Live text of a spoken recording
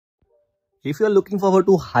If you are looking forward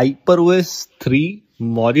to HyperOS 3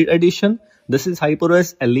 modded edition, this is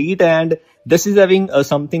HyperOS Elite and this is having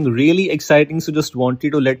something really exciting. So just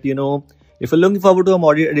wanted to let you know, if you're looking forward to a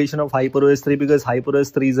modded edition of HyperOS 3, because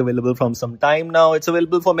HyperOS 3 is available from some time now. It's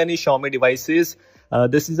available for many Xiaomi devices.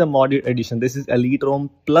 This is a modded edition. This is Elite ROM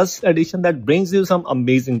Plus edition that brings you some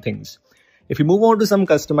amazing things. If you move on to some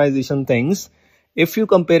customization things, if you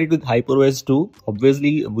compare it with HyperOS 2,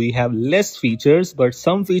 obviously we have less features, but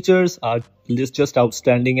some features are just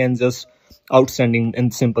outstanding and just outstanding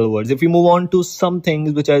in simple words. If you move on to some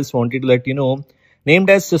things which I just wanted to let you know, named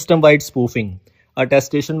as system-wide spoofing,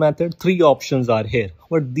 attestation method, 3 options are here.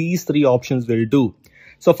 What these 3 options will do.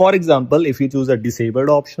 So for example, if you choose a disabled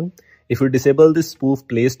option, if you disable this spoof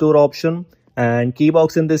Play Store option, and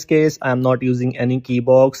keybox in this case, I am not using any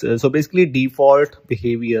keybox. So basically default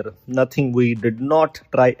behavior, nothing. We did not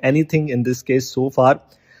try anything in this case so far.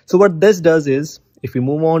 So what this does is, if you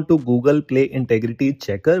move on to Google Play Integrity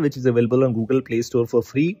Checker, which is available on Google Play Store for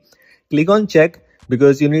free, click on check,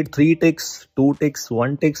 because you need 3 ticks, 2 ticks,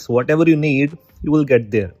 1 ticks, whatever you need, you will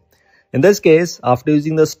get there. In this case, after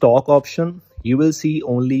using the stock option, you will see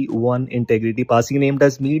only one integrity passing named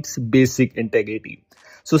as meets basic integrity.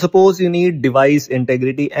 So suppose you need device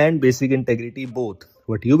integrity and basic integrity both.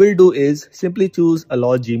 What you will do is simply choose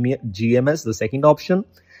allow GMS, the second option.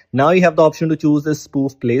 Now you have the option to choose the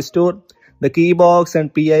spoof Play Store. The keybox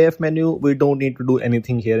and PIF menu, we don't need to do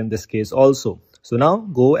anything here in this case also. So now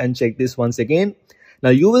go and check this once again. Now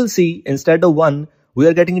you will see instead of 1, we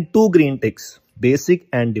are getting 2 green ticks, basic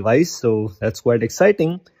and device. So that's quite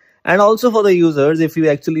exciting. And also for the users, if you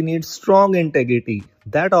actually need strong integrity,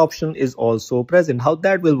 that option is also present. How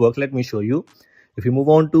that will work, let me show you. If you move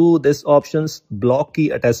on to this options, block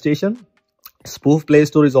key attestation, spoof Play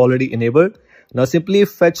Store is already enabled. Now simply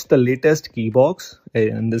fetch the latest key box.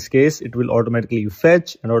 In this case, it will automatically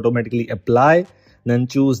fetch and automatically apply. Then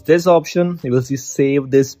choose this option. You will see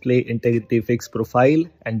save this Play Integrity Fix profile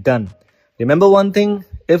and done. Remember one thing,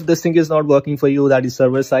 if this thing is not working for you, that is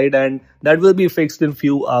server side and that will be fixed in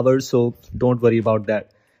few hours. So don't worry about that.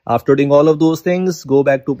 After doing all of those things, go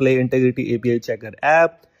back to Play Integrity API Checker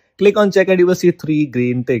app. Click on check and you will see 3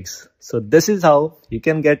 green ticks. So this is how you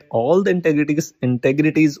can get all the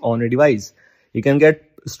integrities on a device. You can get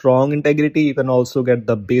strong integrity. You can also get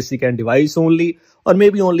the basic and device only, or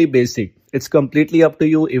maybe only basic. It's completely up to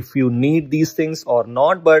you if you need these things or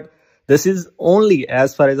not. But this is only,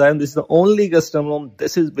 as far as I am, this is the only custom ROM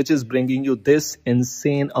which is bringing you this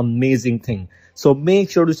insane, amazing thing. So make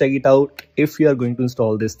sure to check it out if you are going to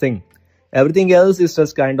install this thing. Everything else is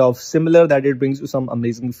just kind of similar, that it brings you some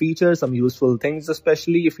amazing features, some useful things,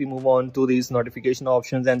 especially if you move on to these notification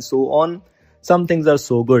options and so on. Some things are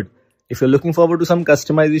so good. If you're looking forward to some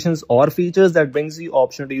customizations or features, that brings you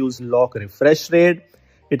option to use lock refresh rate.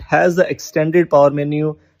 It has the extended power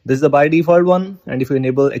menu. This is the by default one, and if you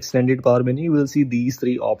enable extended power menu, you will see these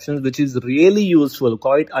 3 options, which is really useful,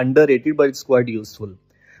 quite underrated, but it's quite useful.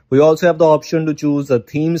 We also have the option to choose a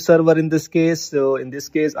theme server in this case. So in this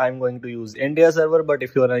case, I'm going to use India server, but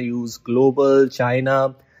if you want to use global,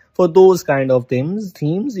 China, for those kind of themes,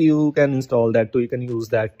 you can install that too. You can use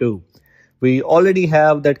that too. We already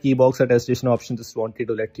have that keybox attestation option, just wanted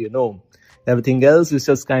to let you know. Everything else is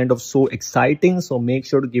just kind of so exciting, so make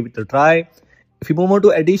sure to give it a try. If you move on to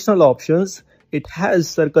additional options, it has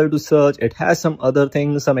circle to search. It has some other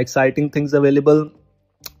things, some exciting things available.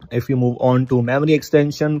 If you move on to memory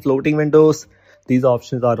extension, floating windows, these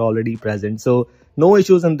options are already present. So no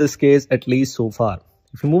issues in this case, at least so far.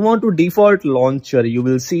 If you move on to default launcher, you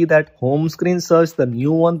will see that home screen search, the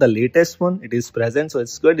new one, the latest one, it is present. So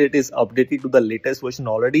it's good. It is updated to the latest version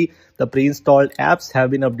already. The pre-installed apps have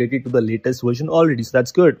been updated to the latest version already. So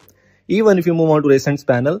that's good. Even if you move on to recents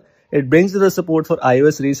panel, it brings you the support for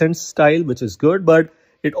iOS recent style, which is good, but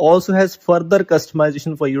it also has further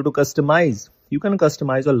customization for you to customize. You can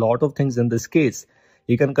customize a lot of things in this case.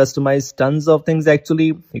 You can customize tons of things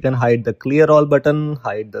actually. You can hide the clear all button,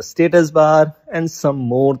 hide the status bar, and some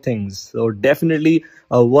more things. So definitely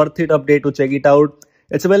a worth it update to check it out.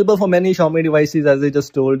 It's available for many Xiaomi devices, as I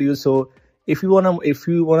just told you. So if you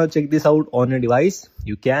wanna check this out on your device,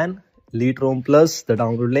 you can. Elite ROM Plus, the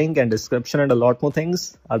download link and description and a lot more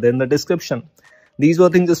things are there in the description. These were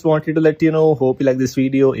things just wanted to let you know. Hope you like this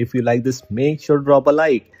video. If you like this, make sure to drop a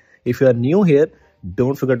like. If you are new here,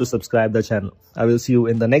 don't forget to subscribe the channel. I will see you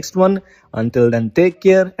in the next one. Until then, take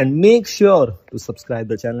care and make sure to subscribe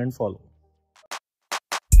the channel and follow.